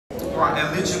are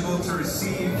eligible to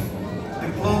receive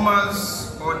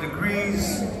diplomas or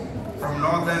degrees from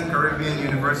Northern Caribbean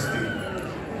University.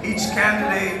 Each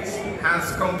candidate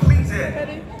has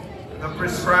completed the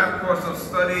prescribed course of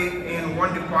study in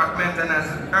one department and has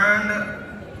earned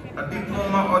a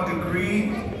diploma or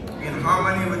degree in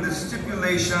harmony with the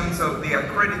stipulations of the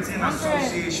Accrediting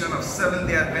Association of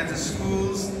Seventh-day Adventist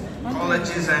Schools,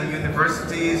 Colleges and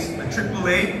Universities, the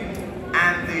AAA,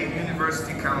 and the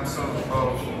University Council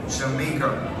of Jamaica.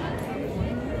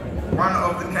 One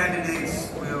of the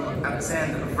candidates will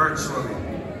attend virtually.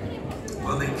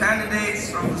 Will the candidates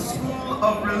from the School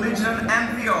of Religion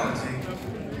and Theology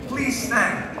please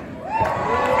stand?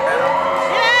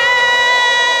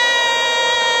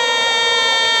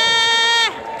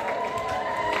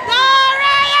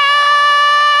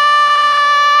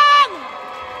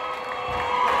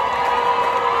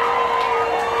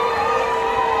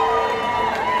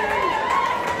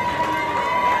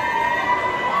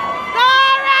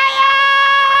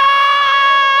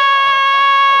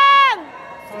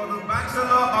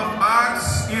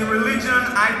 In religion,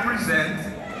 I present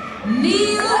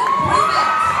Neil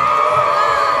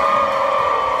Privet.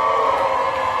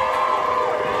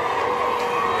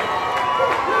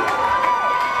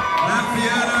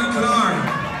 Lafiana Clark.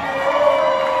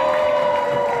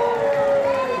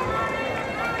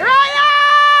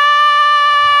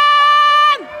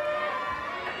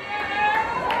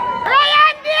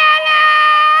 Rayon Daley.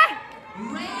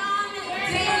 Rayon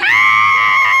Daley.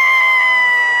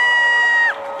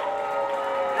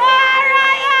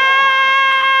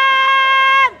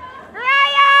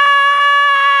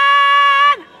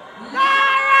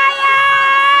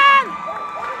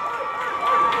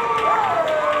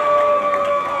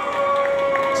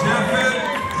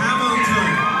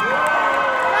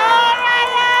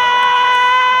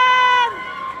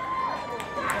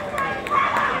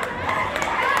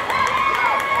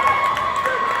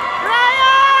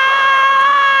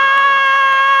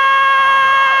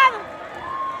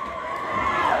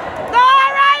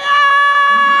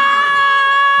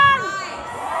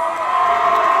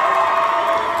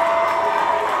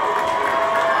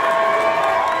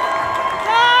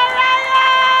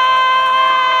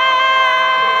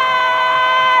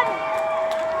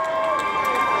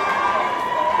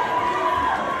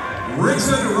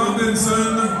 Richard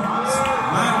Robinson,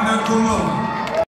 magna cum laude.